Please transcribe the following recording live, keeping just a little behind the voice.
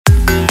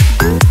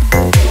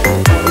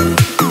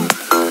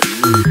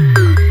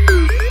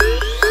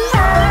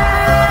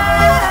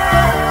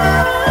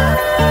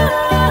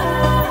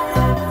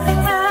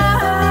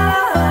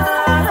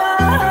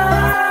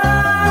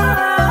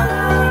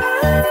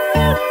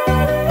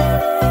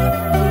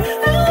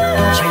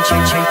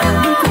Chạy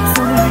thắng cuộc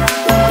vui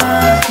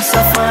ta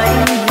sao phải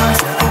bao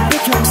giờ không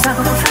biết làm sao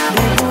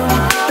để buông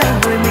tay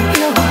người mình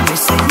yêu để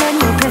say mãi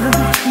nhiều thêm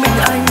mình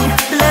anh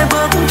lê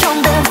bước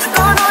trong đêm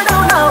có nỗi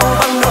đau nào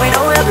bằng nỗi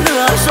đau em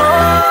lừa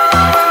dối.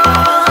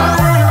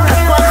 Thật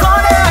quá khó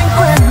để anh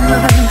quên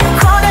người,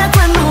 khó để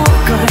quên nụ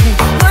cười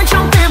bởi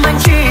trong tim anh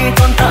chỉ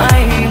tồn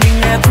tại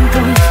mình em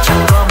thôi,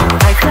 chẳng có một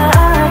ai khác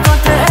có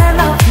thể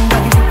lấp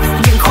đầy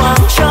những khoảng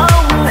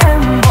trống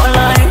em bỏ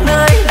lại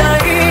nơi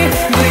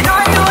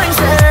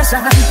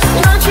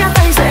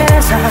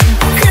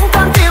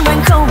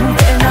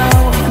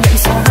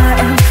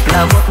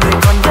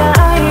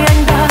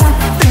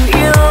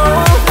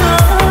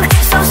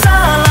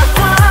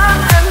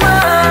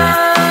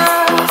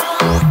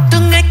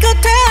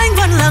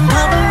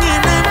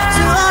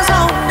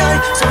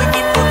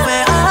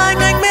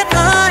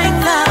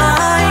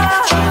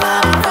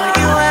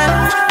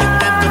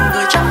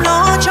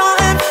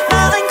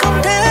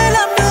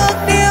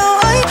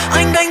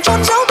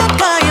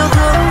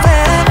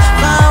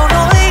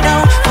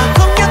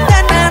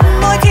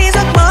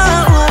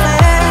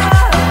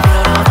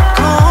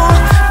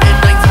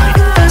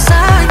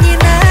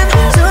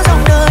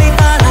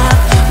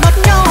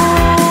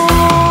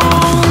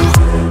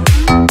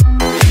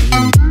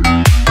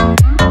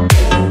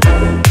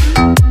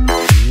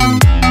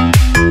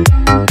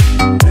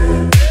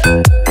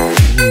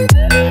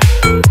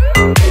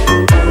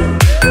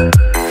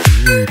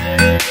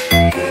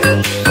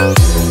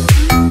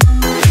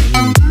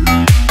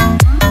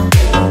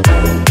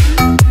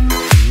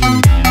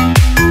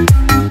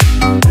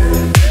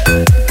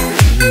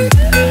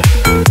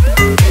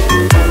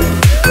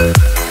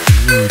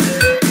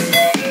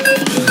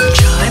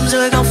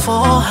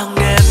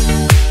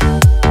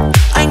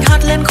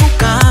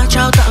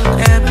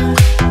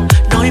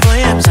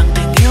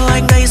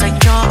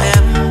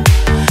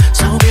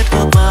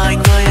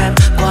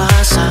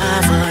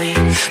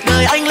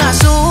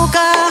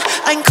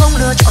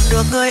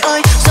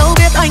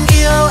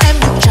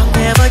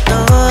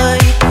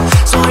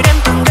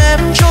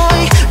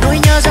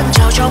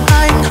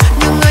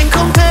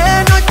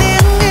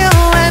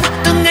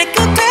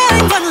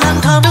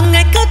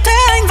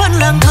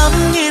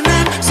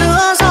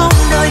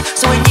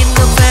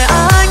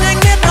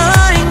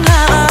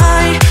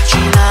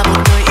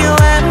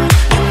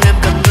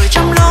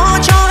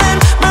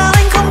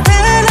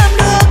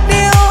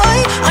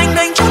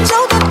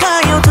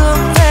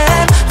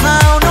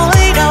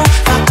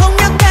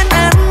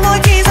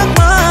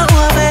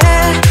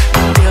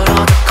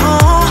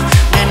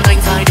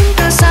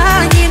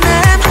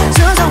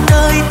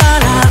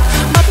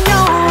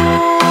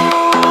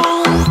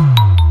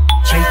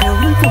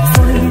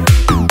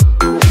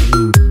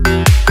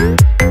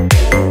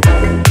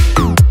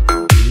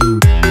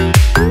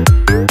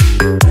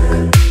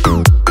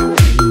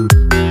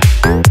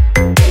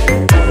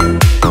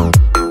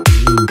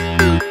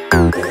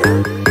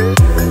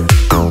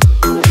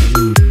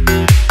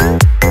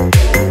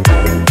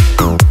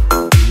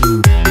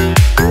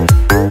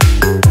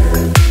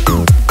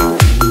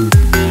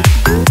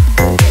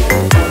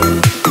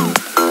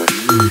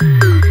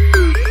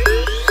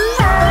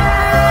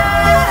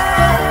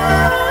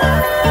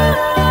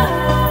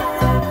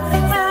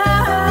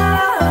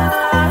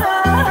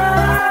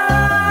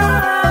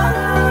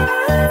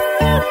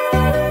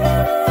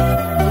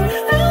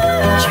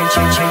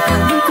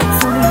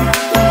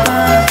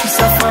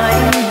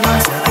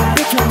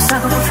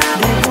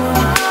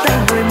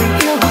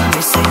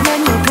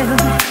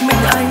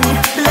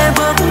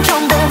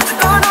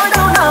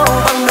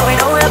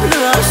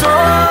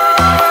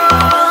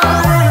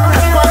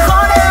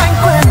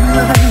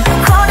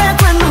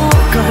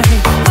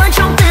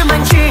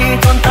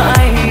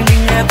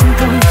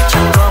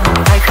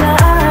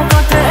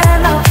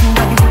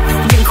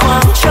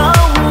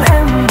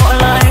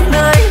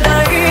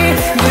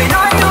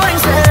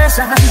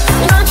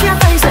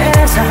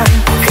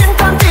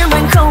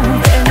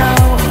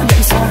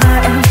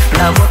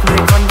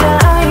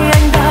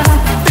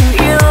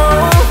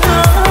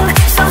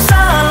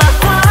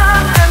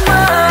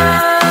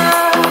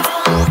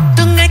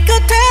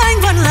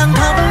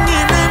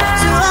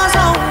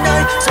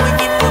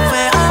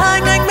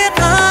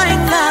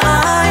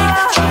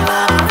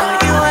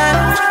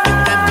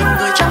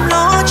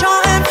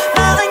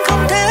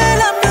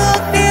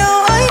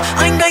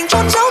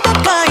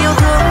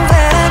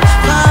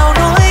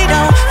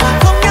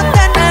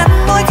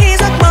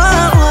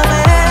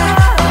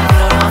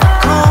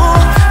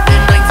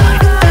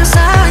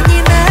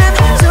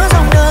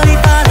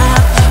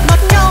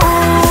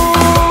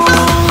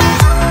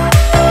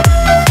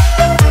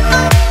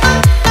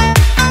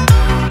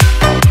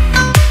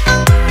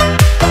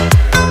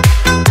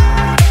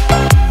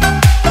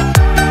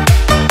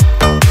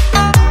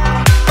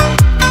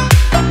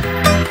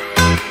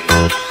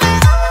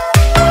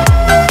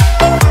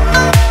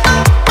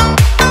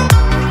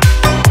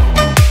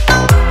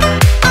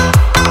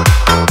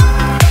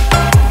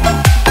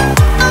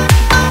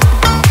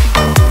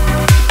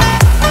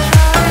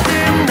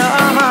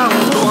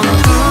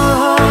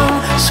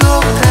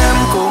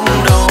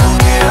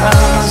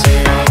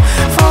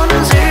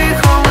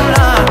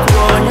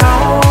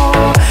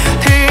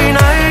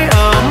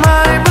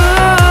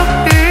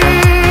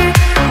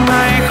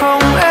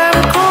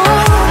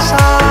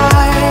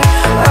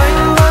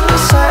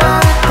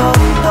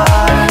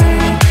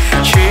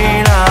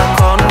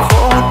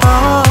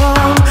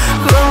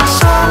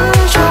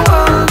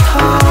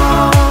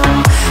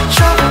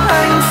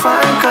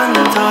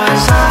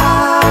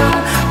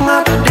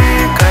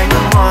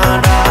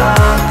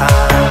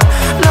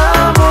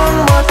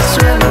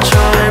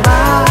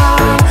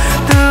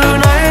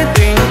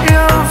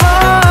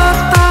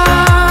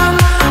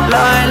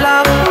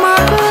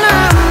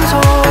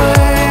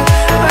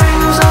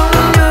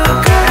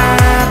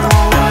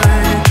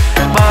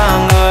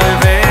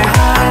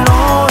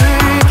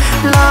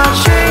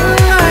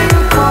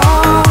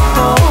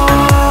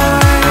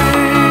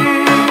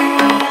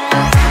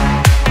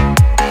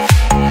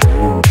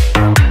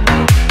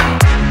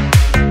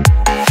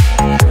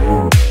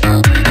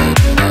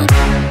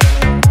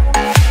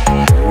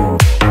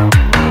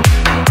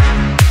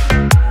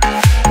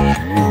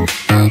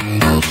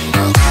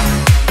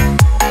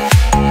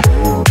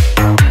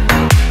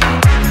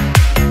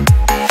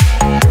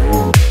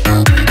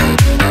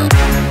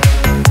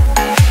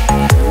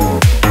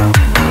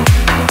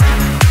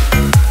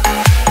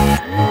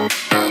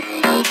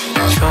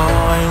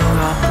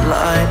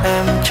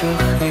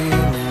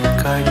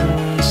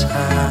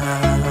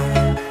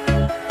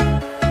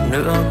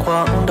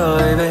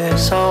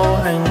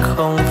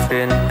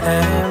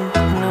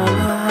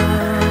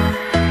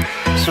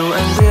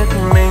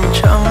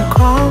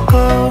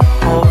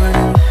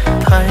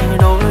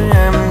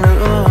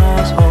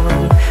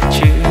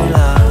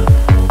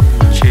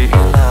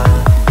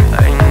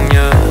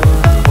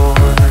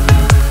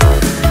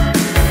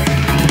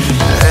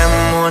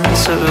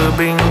sự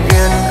bình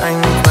yên,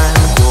 anh quen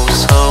cuộc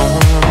sống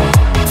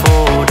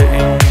vô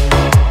định.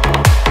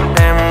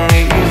 Em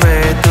nghĩ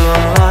về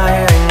tương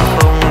lai, anh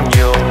không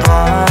nhiều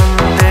toan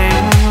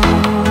tính.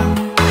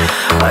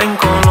 Anh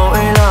có lỗi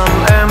làm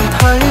em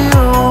thấy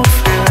ưu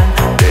phiền,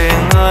 để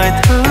người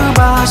thứ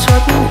ba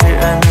xuất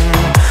hiện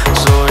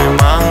rồi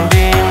mang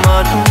đi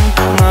mất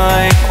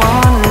người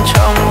quan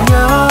trọng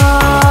nhất.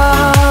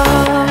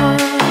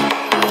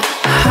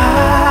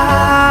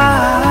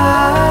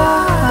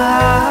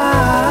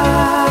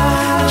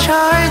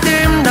 Trái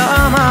tim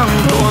đã mang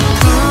tổn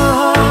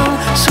thương,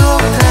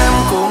 xước thêm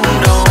cũng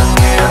đâu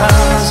nghĩa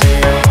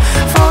gì.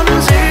 Vốn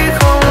dĩ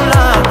không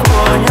là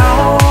của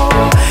nhau,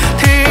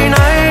 thì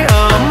nay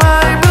ở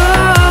mai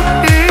bước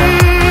đi.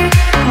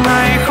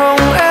 Ngày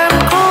không em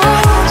có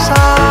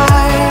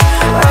dài,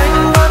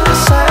 anh vẫn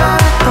sẽ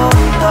tồn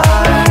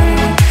tại.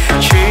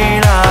 Chỉ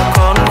là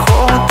còn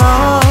khổ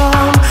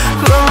tâm,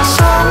 gượng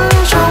sống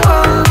trong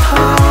âm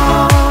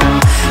thầm.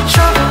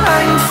 Chắc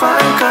anh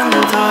phải cần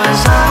thời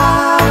gian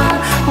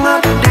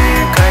ngắt đi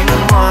cánh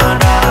hoa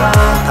đã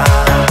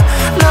tàn,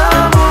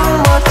 lỡ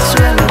buông mất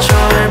duyên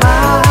trời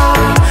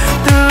ban.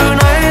 Từ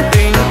nay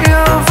tình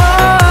yêu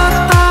vỡ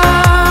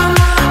tan,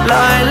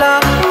 lại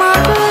lạc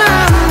mất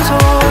em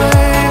rồi.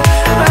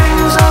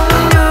 Anh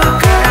giống như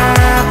kẻ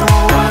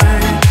thù,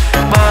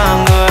 ba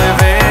người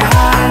về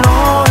hai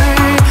lối,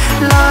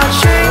 là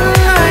chính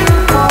anh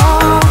có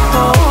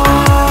tội.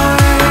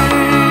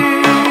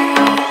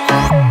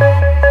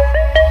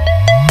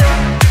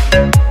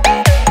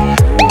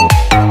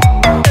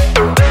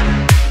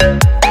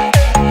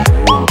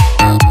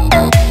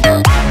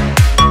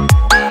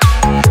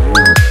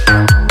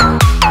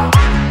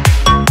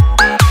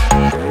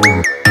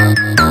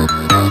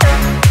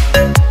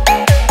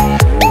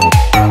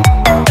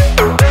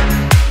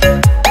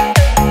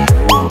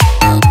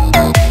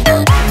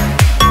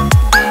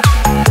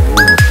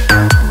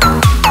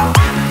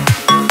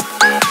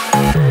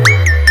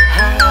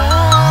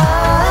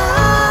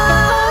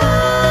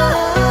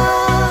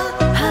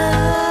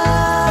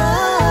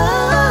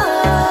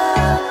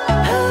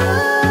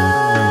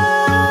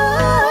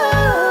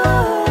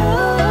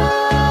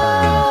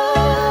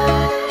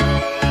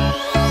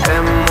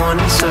 Em muốn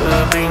sự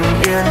bình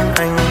yên,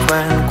 anh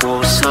quen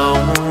cuộc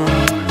sống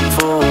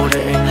vô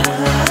định.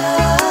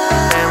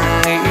 Em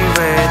nghĩ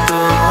về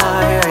tương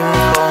lai, anh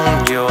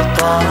không nhiều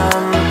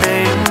toan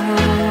tính.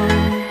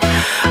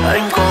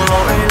 Anh có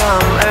lỗi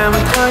làm em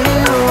thấy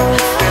ưu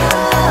phiền,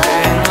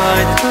 để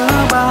người thứ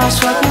ba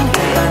xuất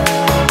hiện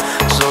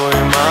rồi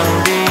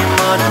mang đi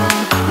mất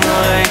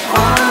người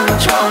quan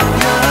trọng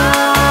nhất.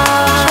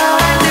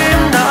 Trái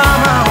tim đã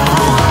mang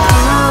tổn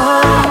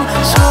thương,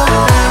 xước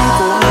em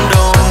cũng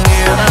đâu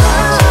nghĩa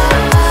gì.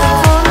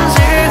 Vốn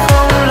dĩ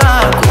không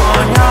là của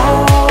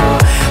nhau,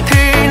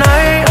 thì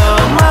nay ở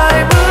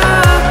mai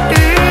bước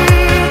đi.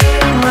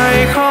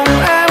 Ngày không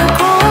em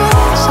có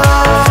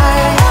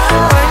dài,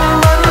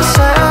 anh vẫn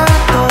sẽ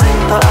tồn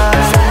tại.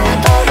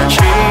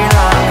 Chỉ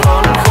là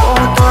còn khổ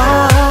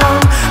tâm,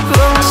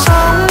 gượng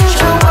sống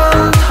trong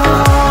âm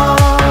thầm.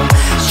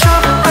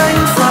 Chắc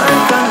anh phải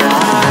cần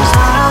thời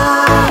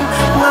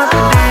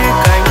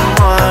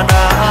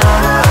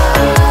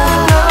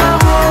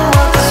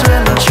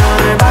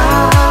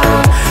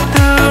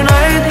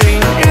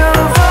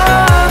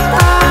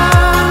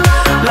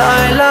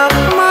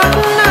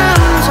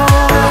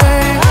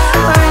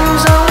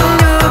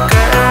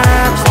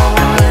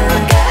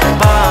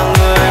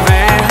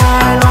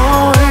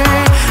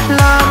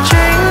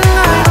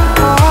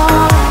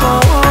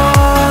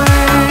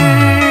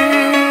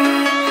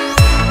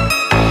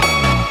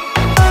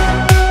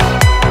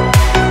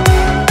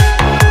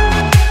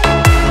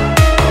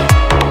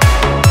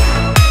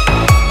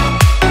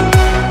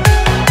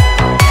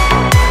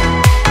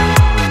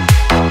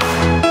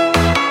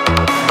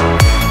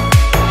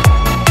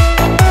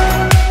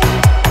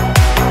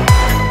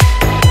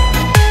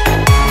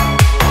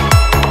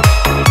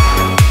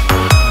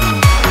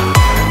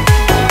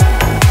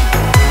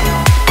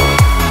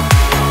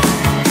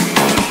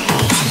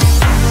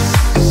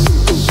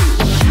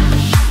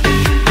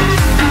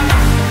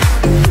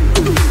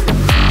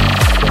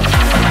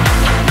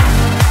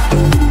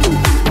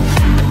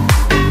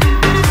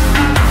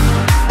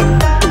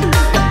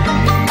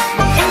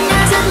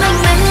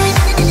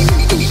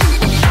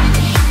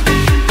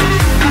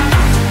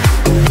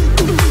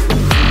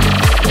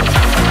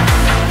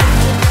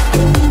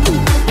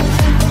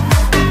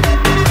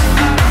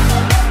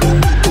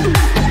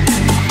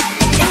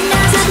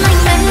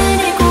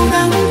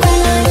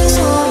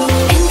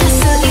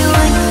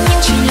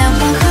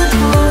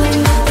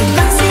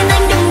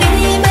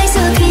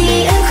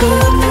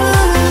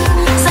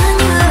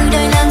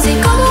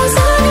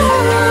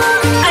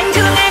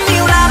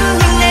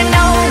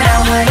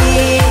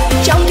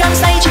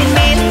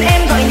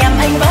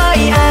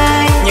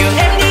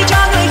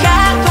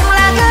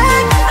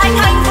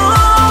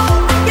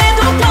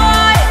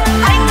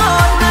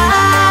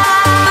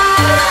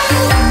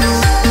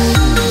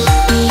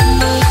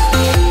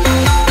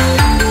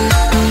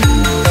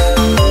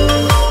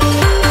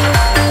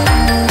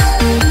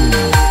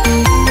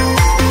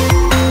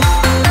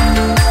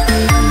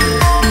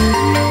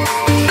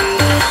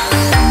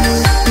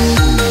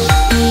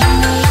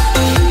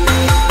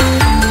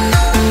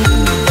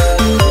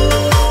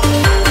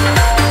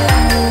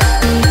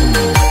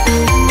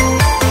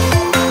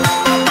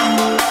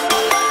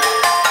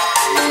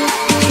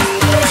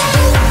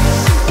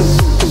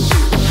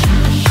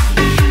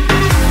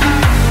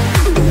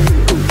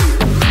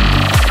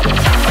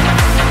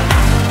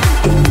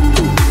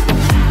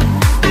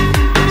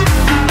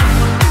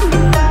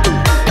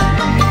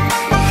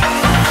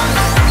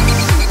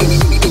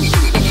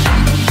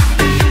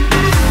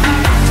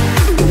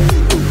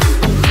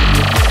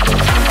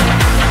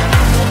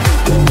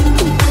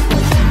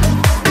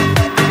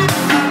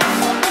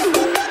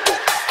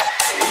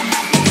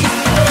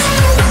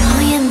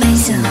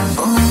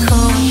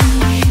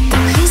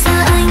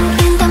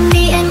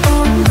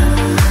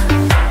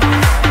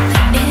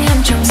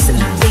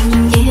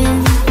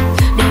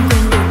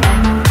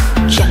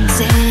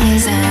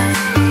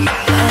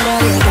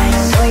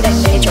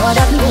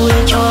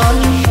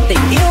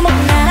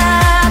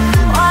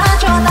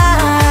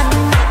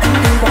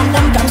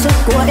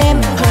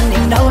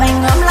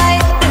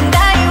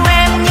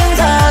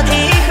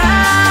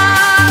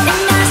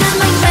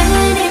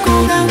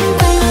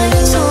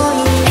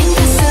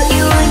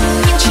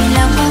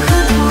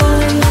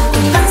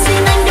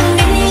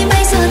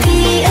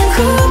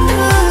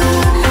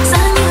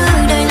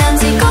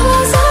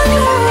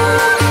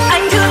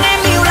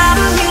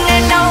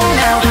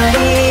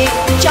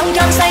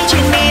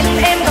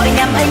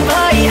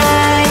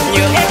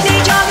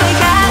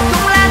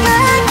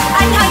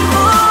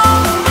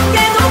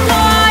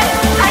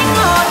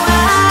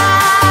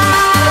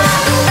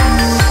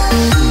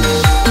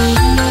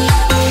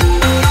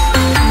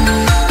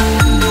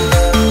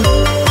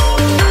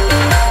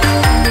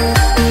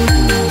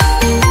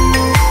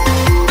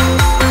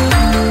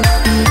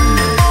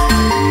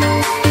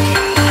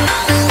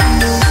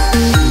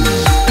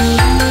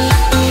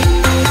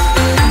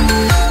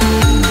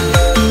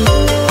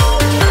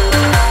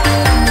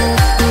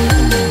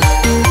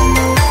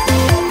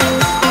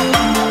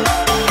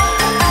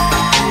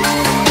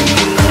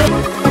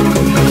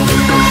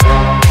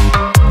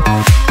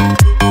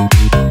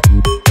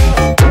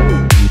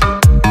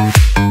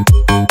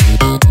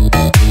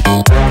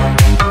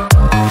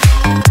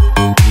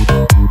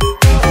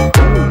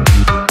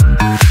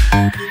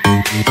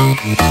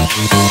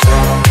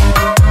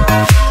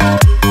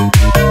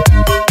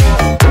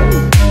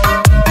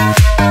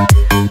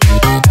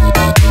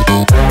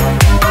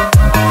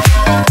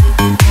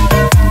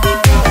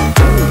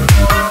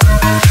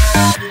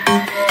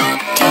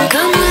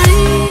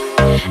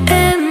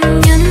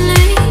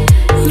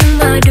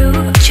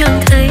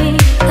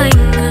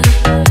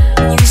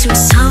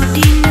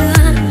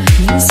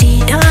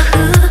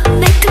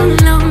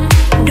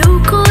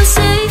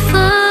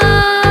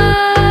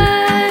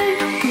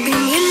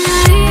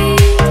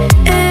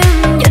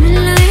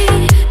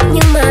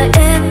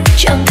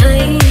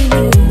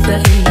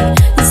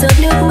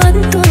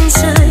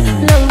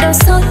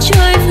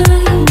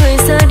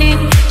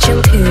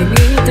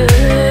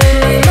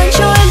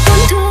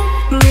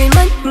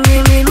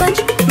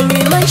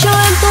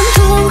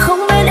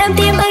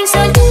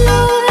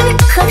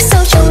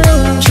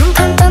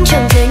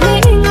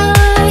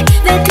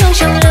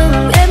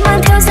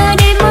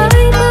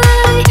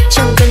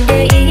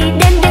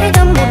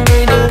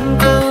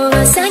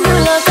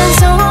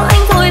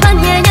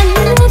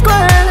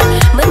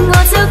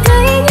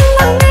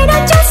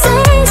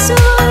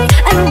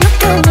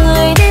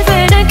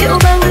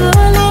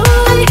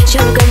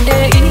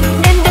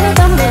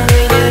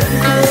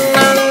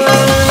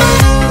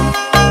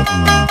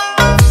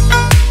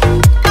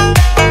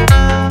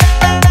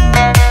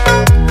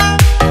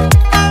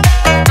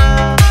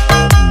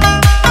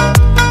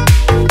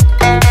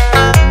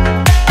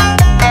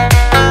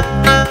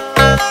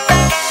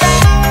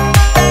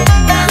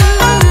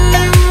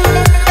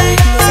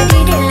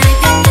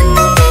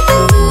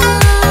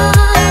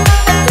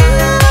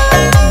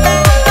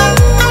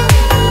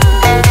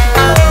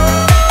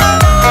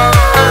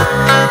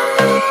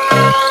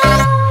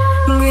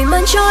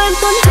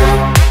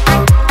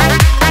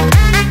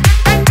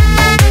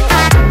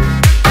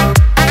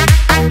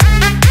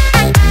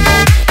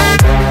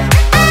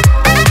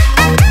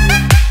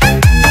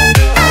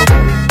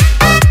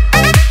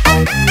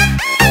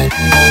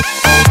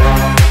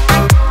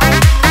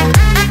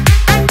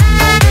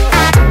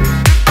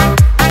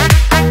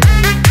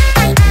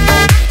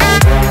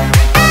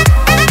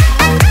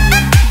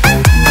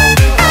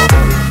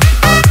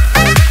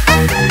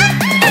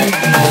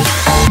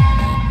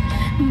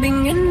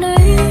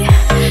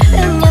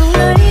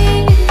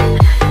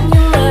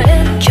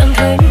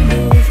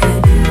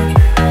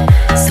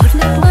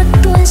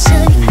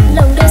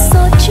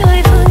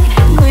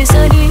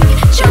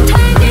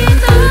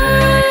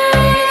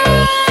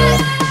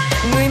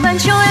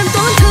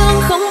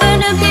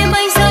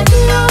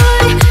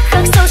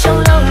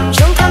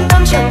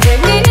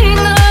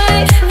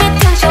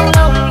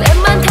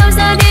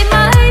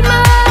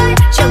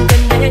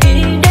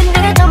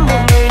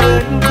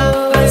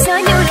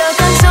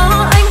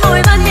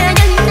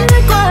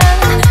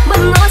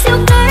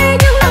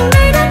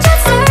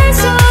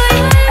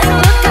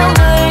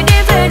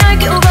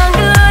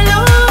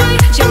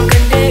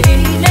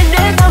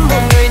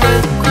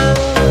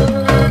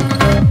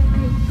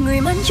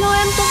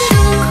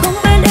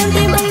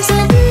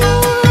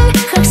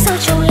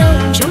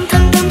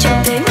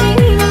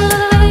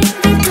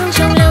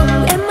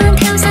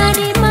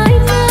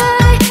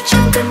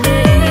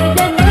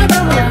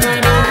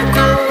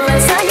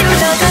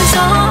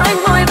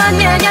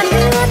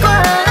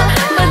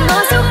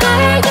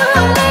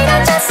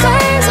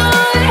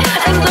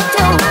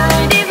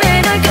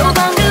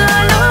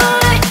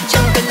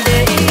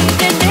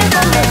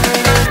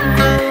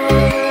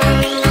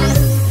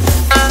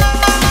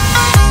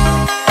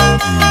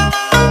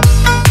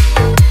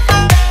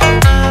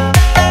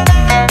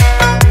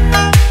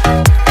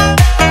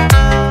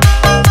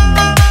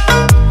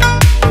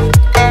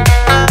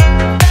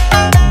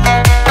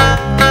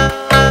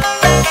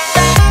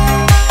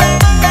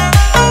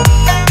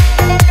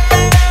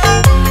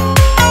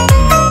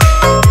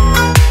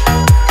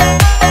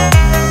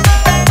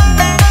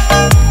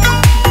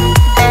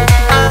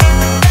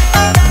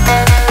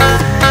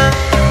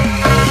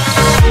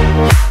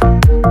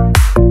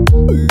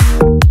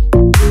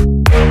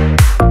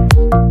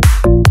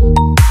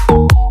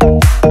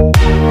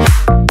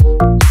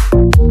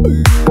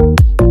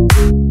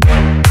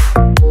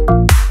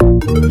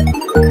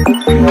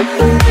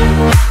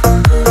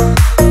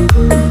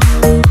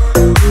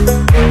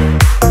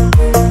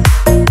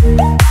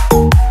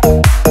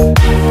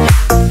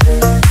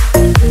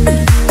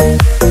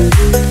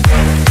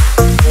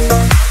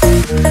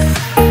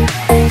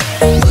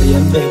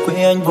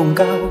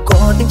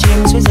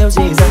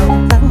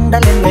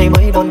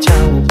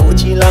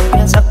làng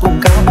biên sắc vùng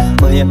cao.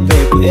 Mời em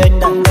về quê anh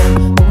đại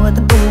ngàn, mùa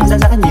tân tung ra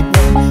dã nhịp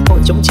nhàng. Hội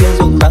trống chiên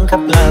rộn vang khắp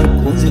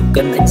làng, uống rượu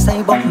cần anh say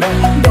bóng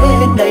nàng.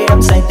 Đến đây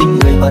em say tình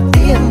người và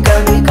tiếng ca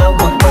núi cao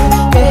ngọn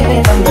vang.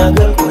 Ghé thăm nhà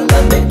gương của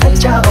làng để thấy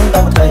cha ông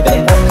tao thời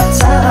vẻ vang.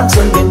 Xa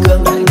xuân biên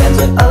cương đại ngàn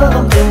rồi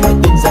ấm thêm mối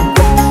tình dân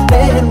quân.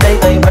 Đến đây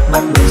tay bắt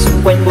mặt người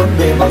xung quanh bốn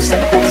bề màu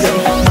xanh phố rừng.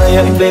 Mời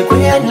anh về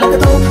quê anh là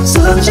thu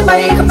sương trên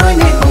bay khắp nơi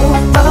miền Hồ.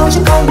 Bao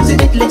trên không di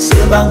tích lịch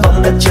sử vang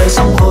vọng đất trời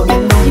sông hồ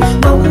biển núi.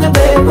 Mong em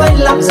về quê anh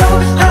làm giàu,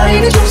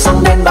 hai đứa chung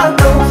sống bên ban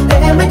đầu.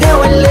 Em mới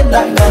theo anh lên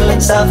đại ngàn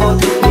lên xa vô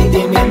thực đi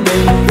tìm yên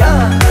bình.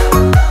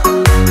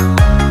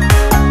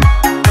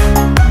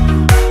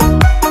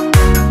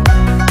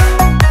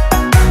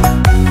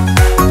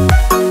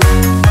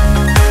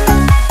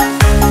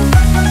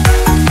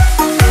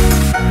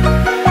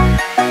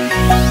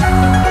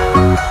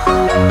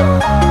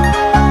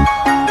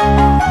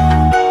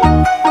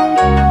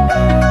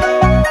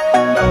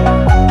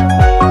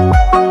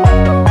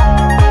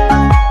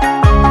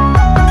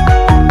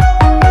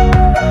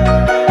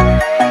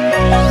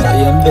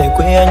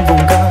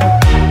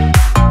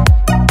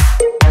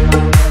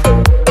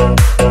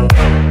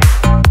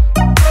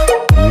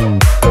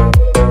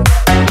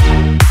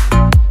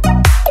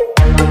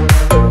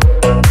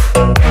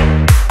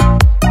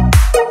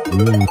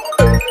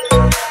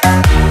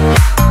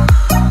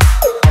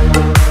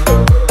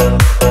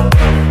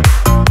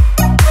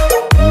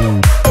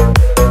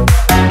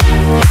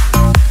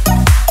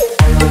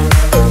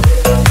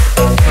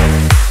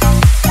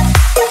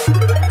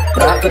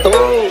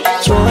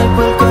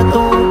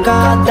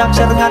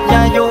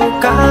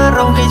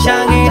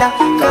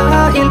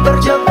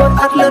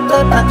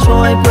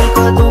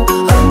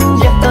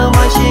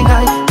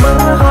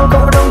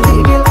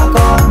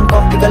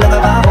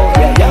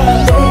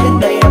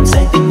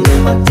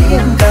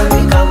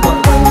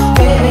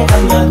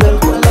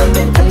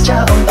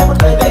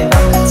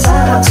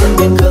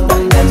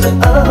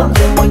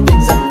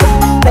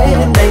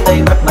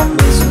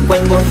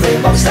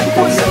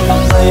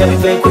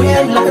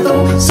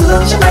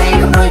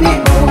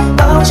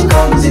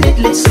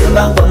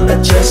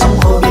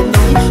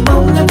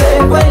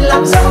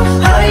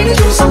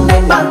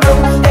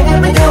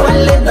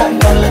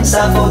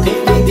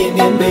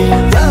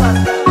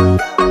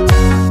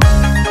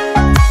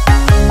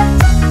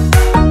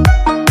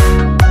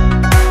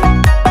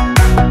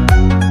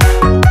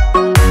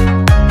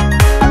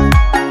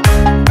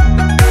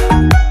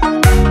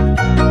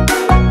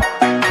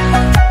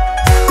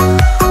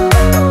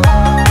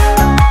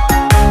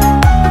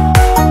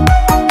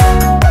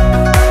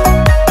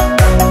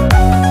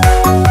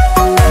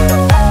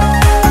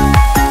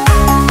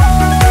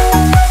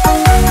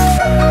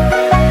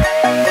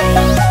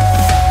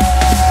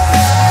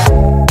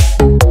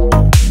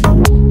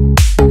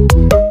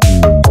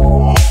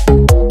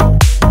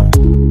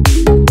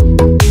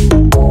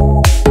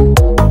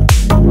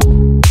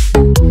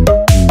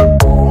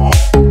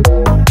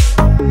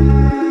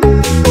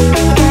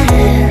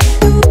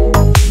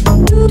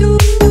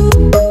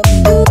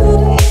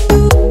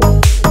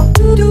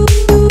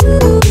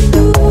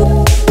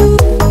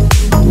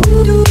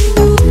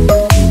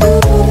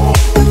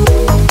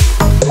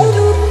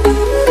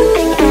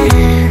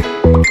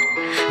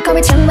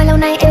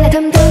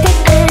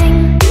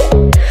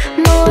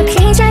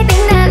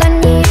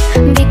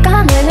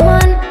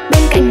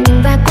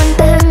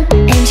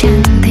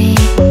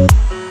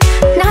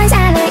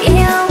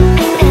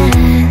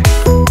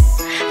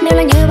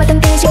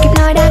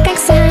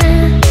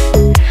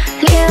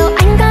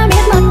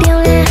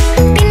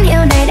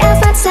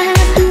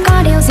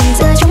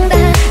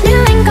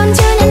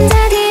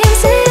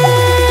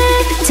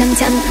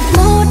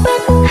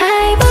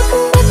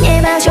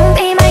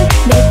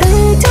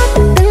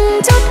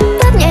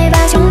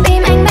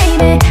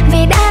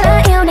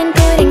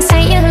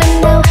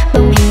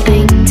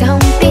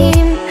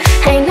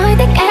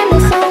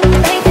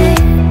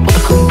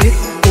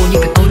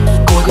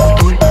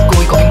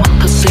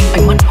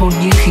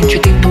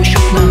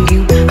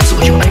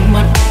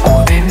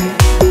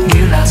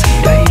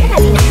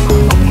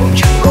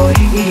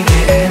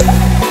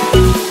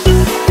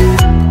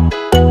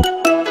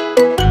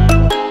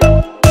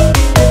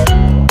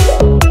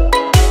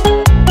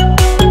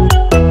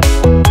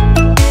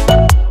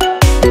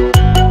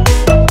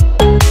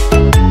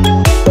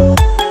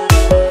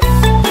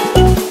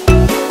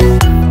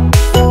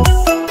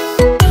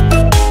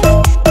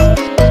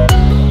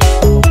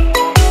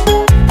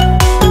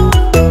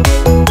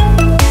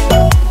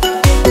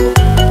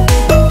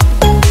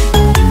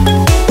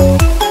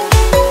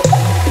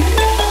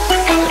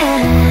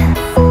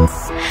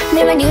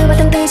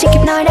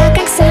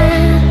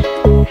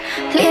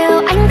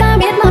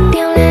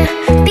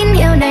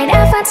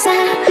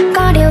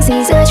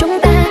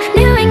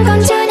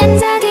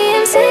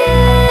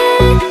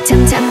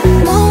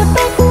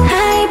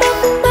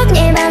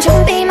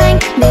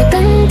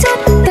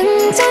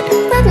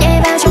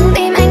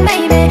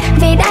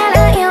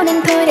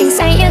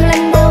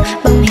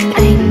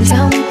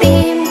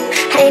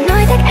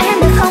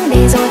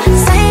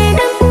 Say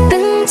đắm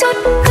từng chút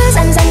cứ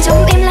dần dần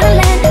trong tim lớn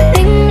lên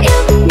tình yêu.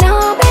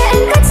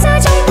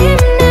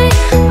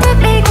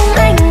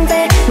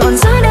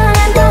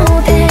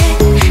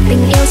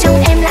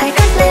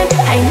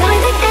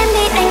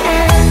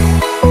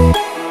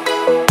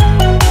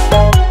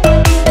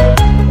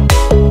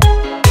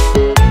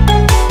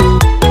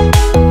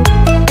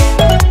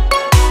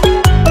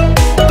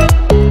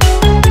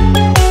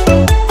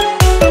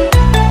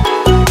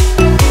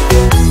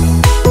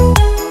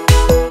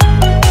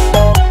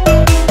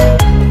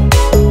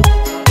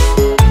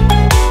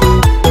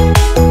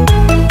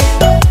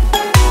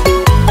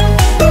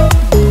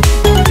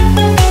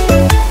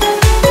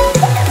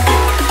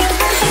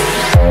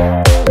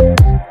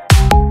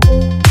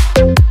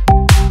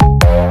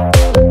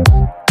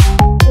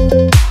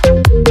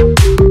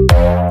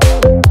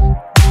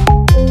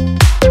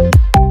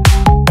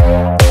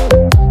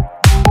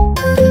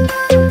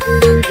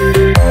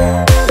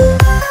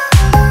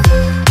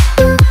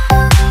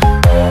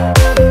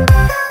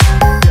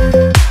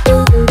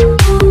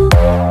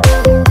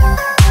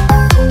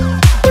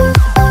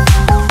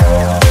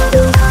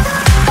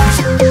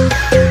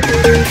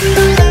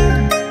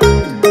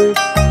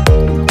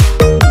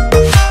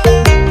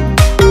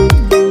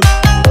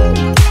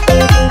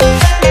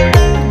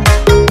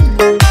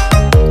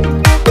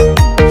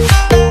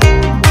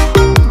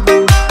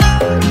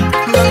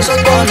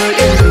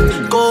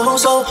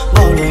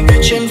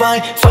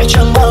 phải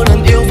chăng bao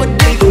lần yêu vất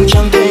đi cũng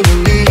chẳng thể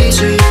ngừng nghĩ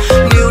gì.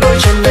 Níu đôi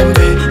chân em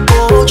về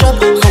cố chấp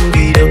không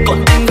đi được,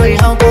 con tim gây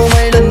hao cô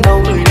mấy lần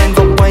đau gửi lên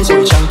vòng quay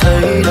rồi chẳng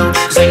thấy đâu.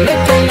 Dành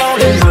hết cơn đau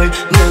lên người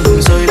ngờ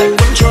ngừng rơi lại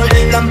cuốn trôi,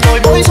 làm tôi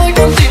bối rối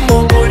con tim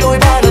mồ côi. Đôi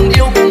ba lần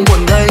yêu cũng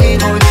buồn đấy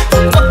thôi,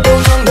 vẫn vất yêu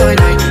thương đời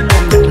này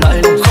em nhận lại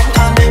lòng khóc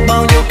than.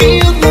 Bao nhiêu ký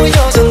ức nỗi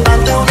nhớ dần tan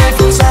theo nơi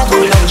phương xa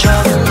thôi lòng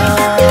chẳng ai.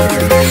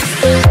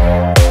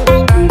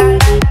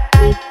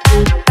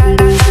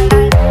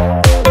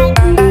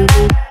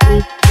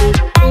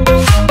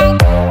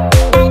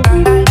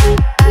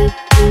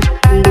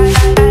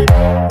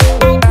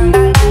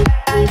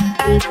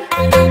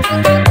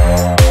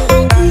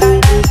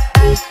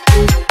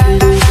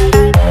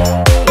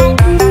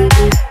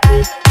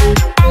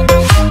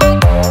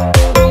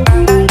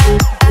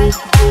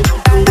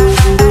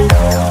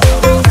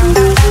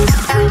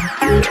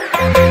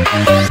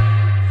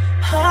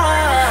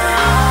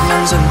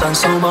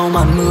 Sau bao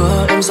màn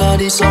mưa em ra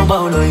đi sau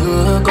bao lời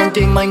hứa, con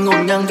tim anh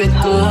ngổn ngang vết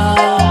cưa.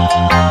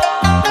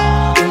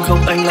 Tiếng khóc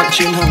anh lặng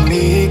trên hàng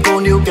mi, cô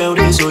níu kéo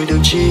đi rồi được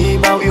chi.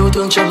 Bao yêu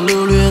thương chẳng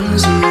lưu luyến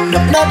gì,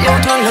 đập nát yêu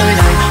thương lời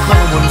này. Bao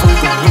buồn vui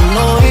cùng những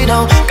nỗi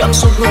đau, cảm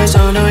xúc người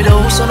giờ nơi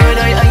đâu. Sao nơi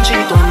đây anh chỉ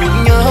toàn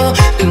những nhớ,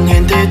 từng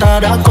hẹn thề ta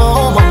đã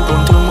có, mong tổn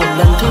thương một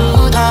lần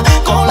thứ tha.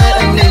 Có lẽ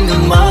anh nên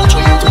ngừng máu cho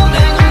yêu thương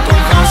này ngừng không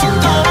khó giữ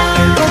tha.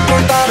 Lúc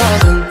đôi ta đã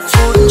từng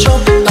phút chốc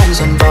tan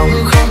dần vào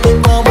hư không,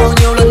 có bao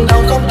nhiêu lần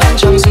đau khóc anh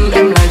chẳng giữ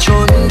em lại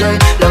trốn đây.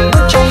 Lặng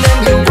bước trong đêm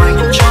hiu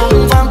quạnh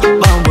trong vắng,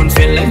 bao buồn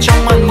phiền lên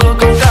trong màn mưa.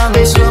 Câu ca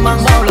ngày xưa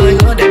mang bao lời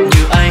hứa đẹp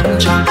như ánh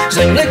trăng,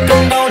 dành lấy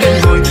cơn đau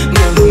đến rồi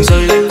ngờ ngừng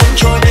rơi lại cuốn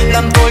trôi,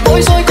 làm tôi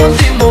bối rối con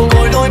tim mồ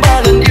côi. Đôi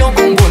ba lần yêu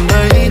cũng buồn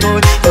đấy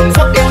thôi, từng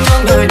phút yêu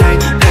thương đời này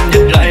em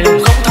nhận lại lòng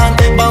khóc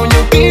than. Bao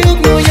nhiêu ký ức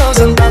nỗi nhớ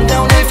dần tan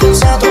theo nơi phương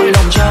xa thôi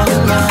lòng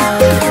chẳng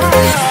ai.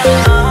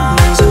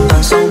 Nàng dần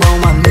tan sau bao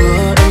màn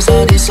mưa, em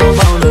ra đi sau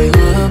bao lời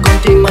hứa, con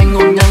tim anh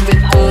ngổn ngang vết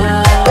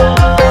cưa.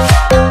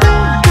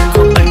 Tiếng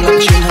khóc anh lặng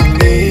trên hàng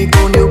mi,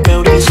 cô níu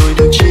kéo đi rồi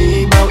được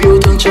chi. Bao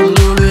yêu thương chẳng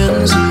lưu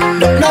luyến gì,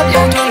 đập nát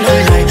yêu thương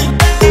lời này.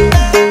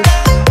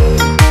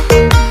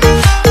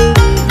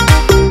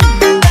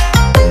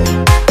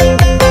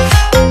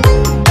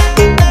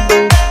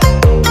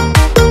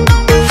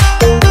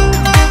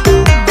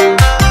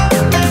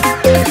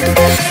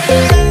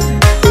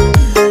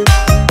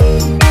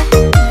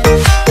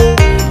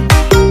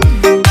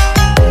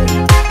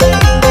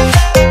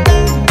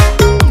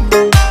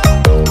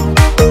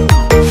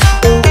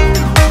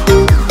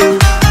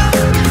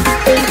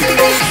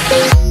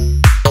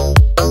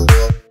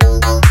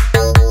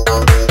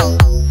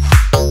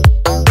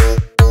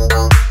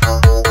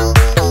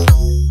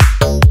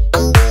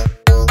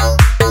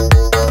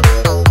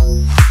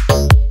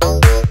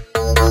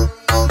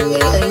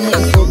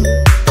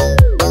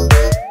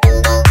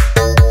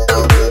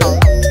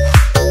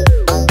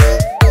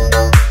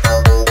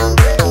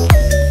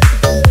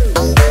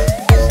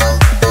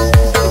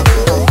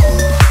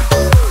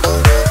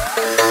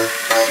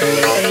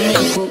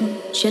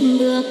 Chân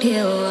bước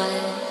theo ai,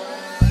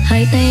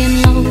 hai tay em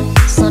lau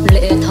giọt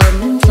lệ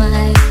thấm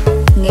vai.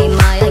 Ngày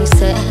mai anh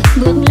sẽ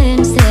bước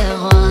lên xe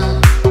hoa,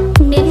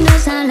 đến nơi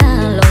xa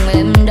là lòng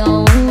em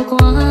đau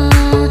quá.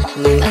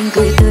 Nhìn anh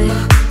cười tươi,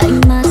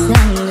 ánh mắt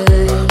sáng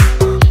người,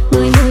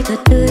 đôi môi thật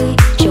tươi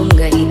trong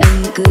ngày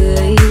anh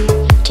cười.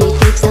 Chỉ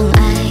tiếc rằng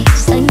ai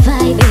sánh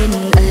vai bên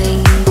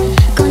anh,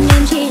 còn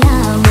em chỉ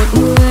là một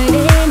người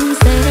đến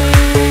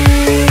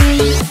xem.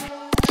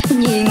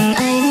 Nhìn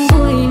anh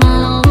vui mà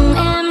lòng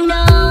em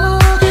đau,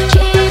 chỉ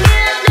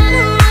biết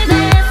đứng mãi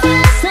về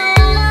phía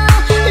sau,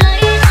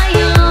 lấy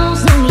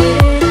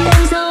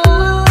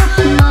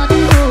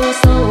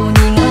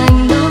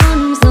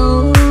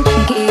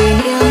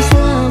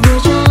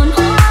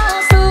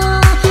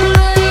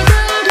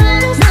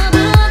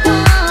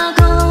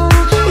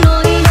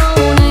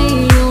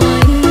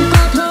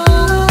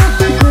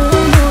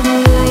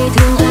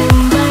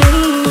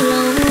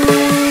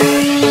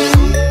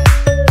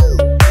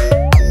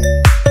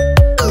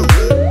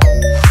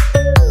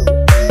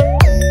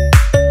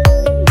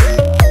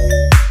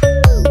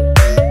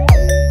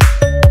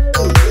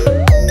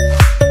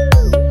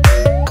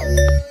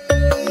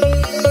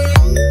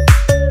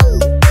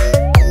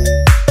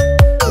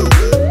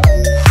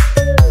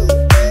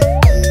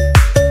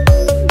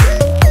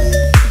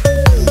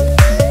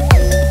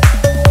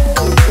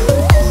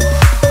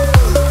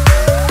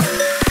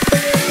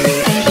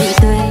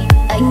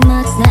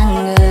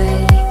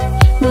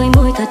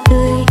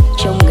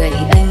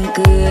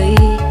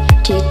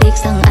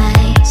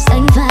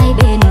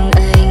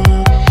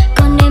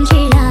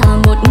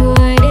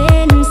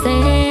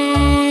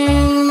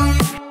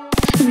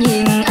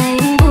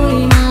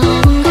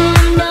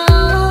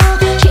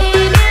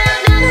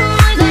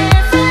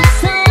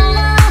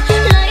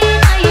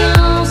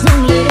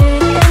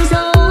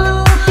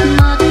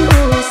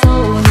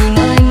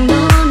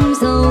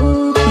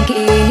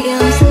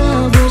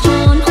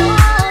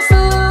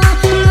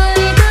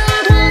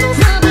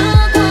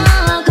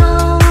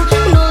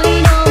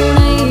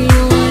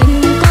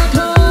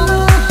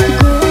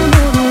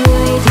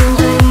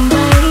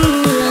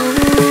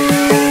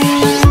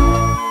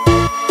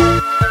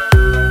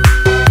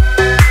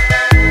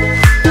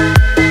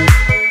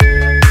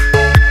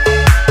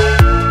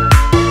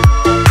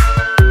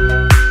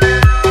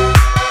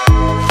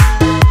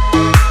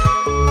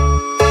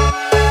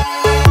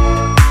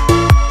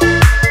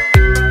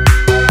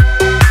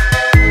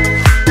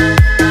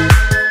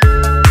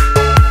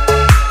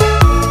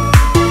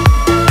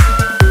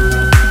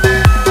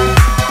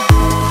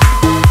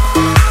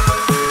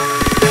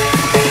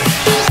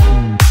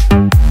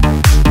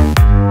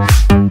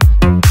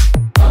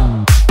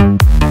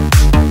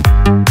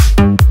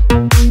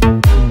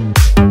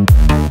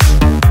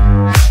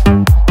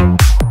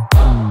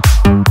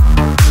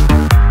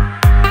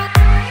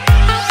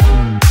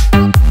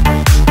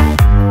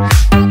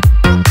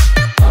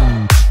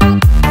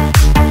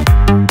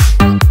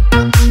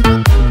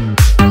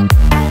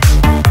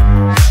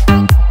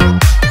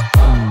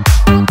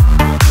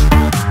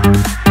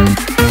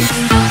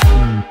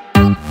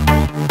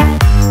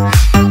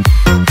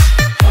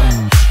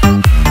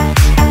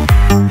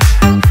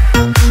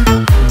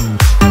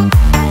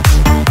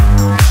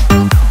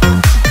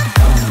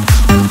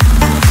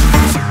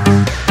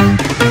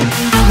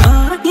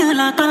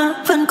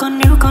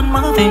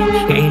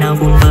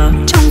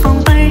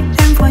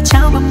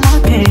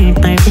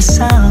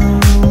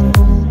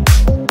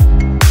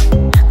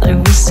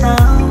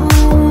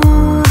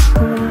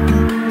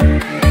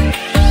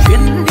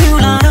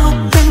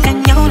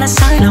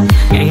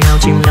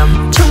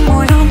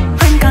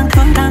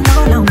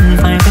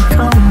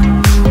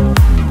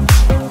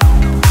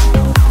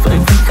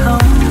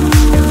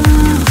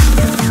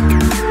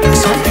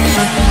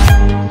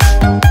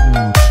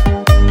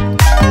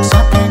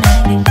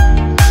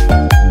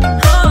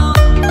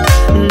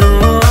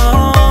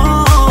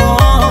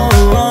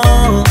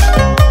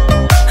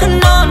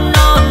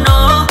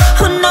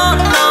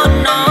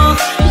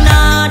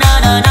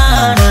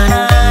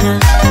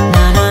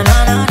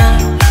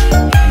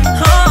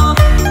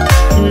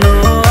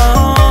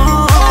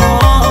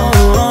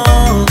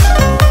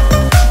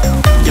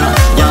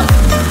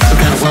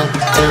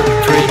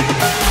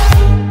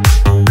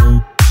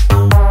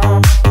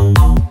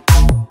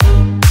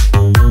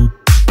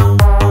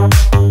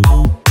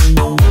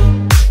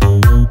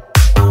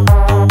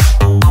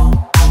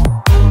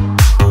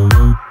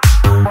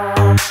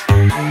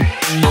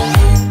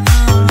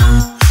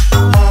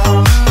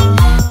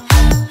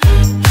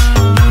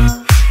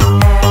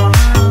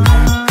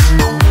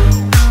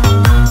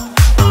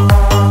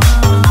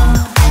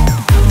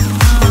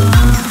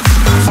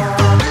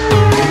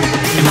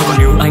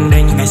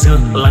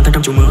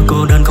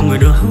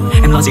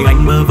tình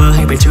anh bơ vơ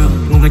hay về chưa,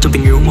 ngu ngơ trong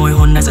tình yêu môi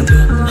hôn đã dần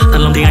thương. Thật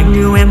lòng tình anh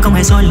yêu em không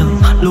hề dối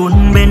lừa,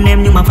 luôn bên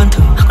em nhưng mà vẫn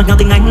thường. Còn nhau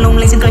tình anh lung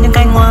linh xin cười những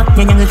cánh hoa,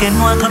 nhẹ nhàng người kèm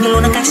hoa thơm như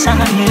luôn đang cách xa.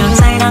 Ngày đang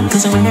say đắm từ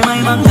giờ ngày may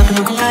mắn gặp được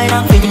người không cay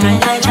đắng vì tình anh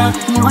thay chắc.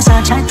 Nhưng hóa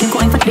ra trái tim của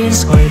anh phát điên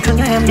rồi, thương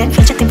nhớ em đến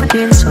khi trái tim phát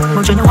điên rồi.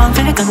 Bầu trời như hoang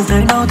phế cả cuộc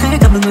đời đâu thế,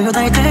 gặp được người yêu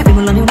thay thế vì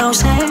một lần yêu đâu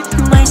sẽ.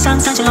 Mây sáng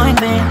sáng chỉ nói em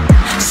về,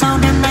 sao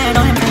đêm nay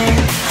đón em về,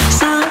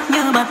 xa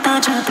như bạn ta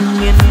chưa từng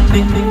nghiền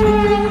bình.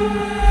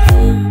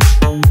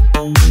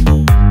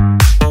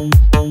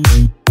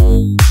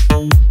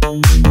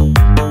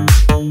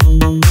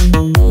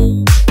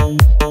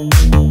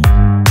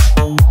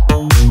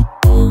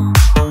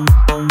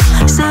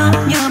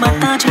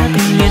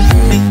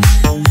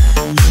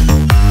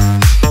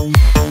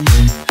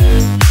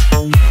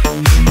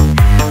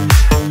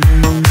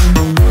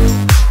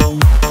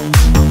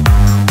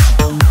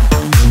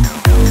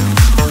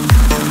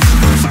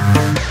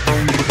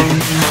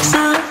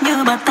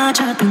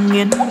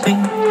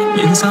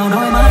 Nhìn sau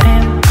đôi mắt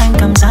em anh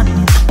cảm giác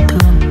như